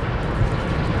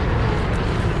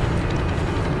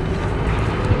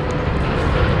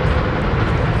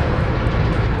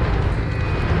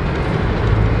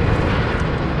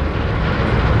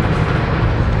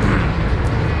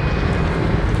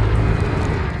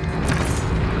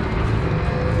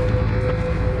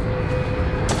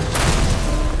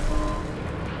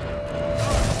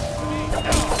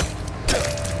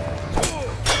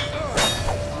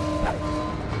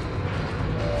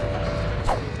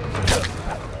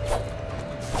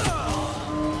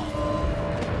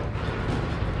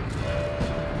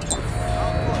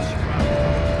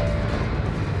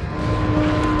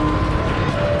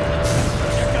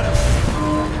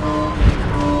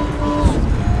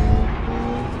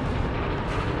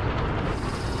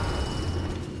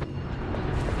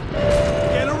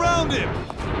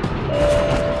 live.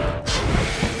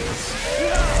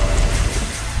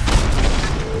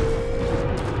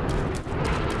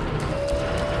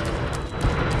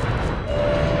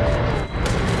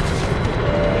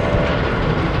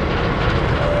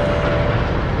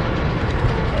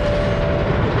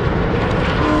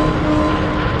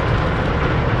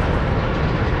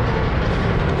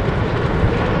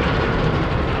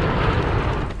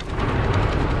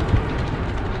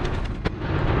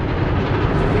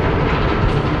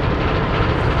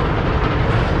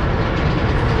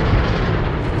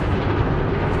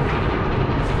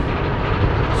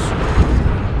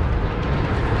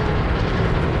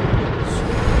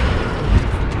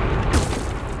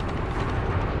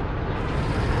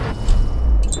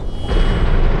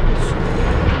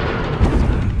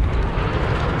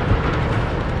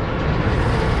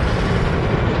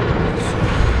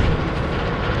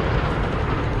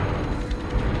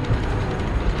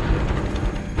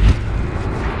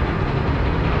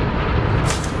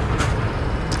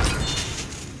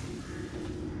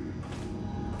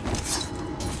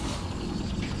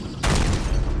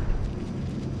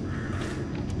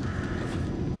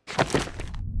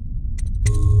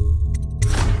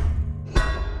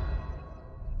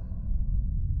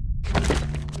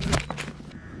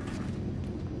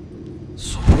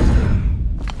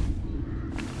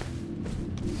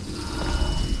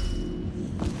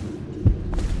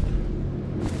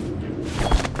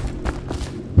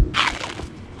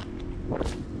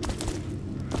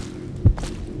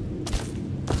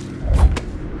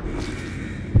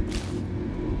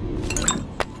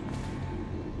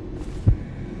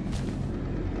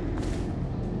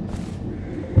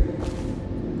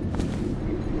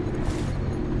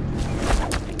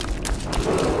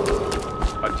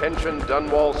 Attention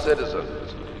Dunwall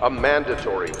citizens. A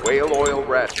mandatory whale oil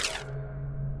ration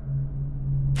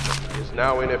is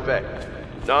now in effect.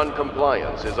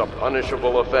 Non-compliance is a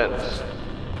punishable offense.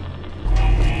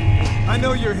 I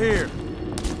know you're here.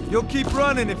 You'll keep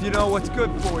running if you know what's good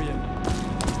for you.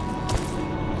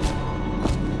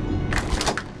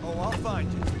 Oh, I'll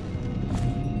find you.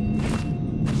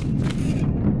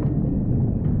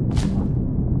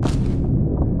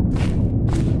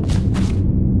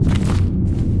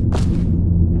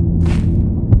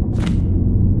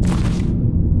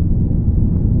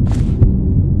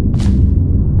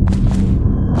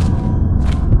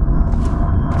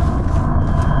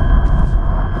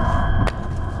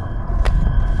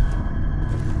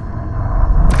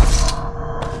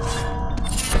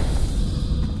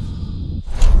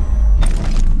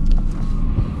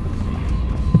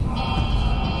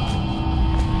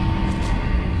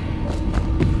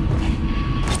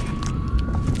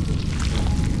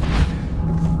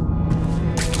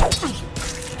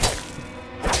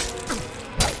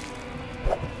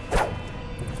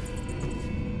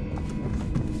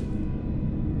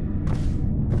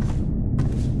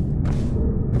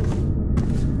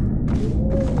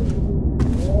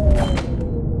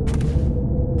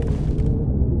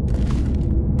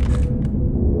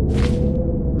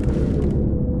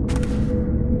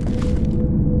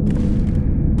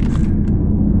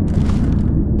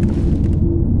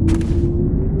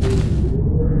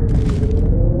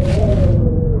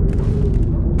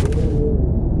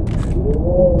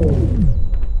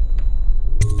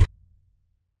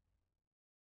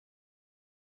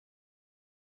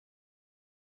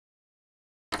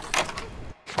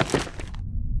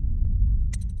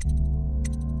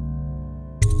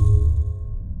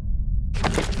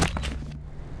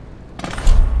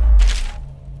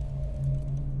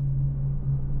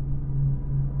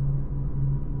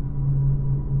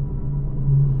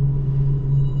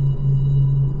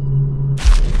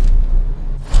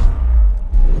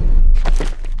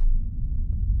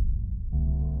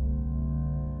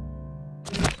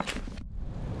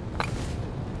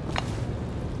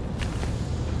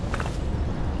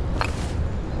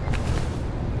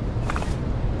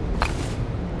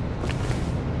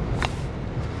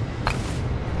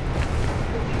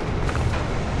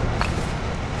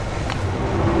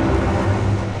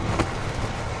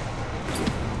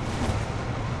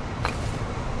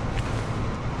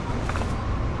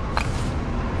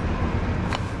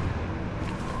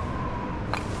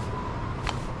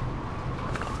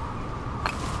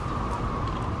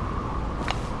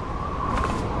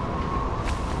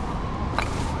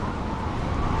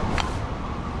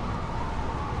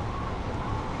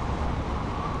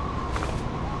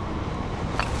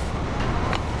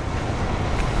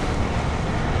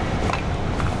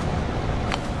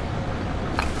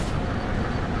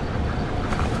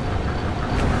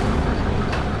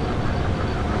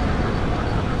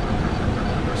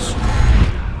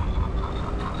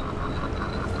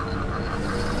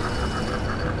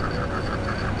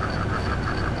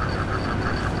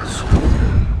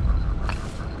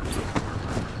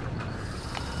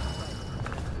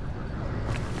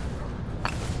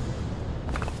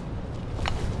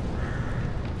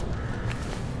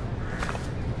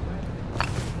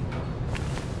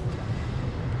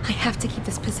 I have to keep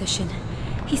this position.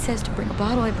 He says to bring a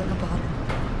bottle, I bring a bottle.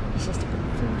 He says to bring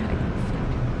food, I bring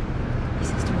food. He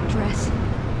says to undress,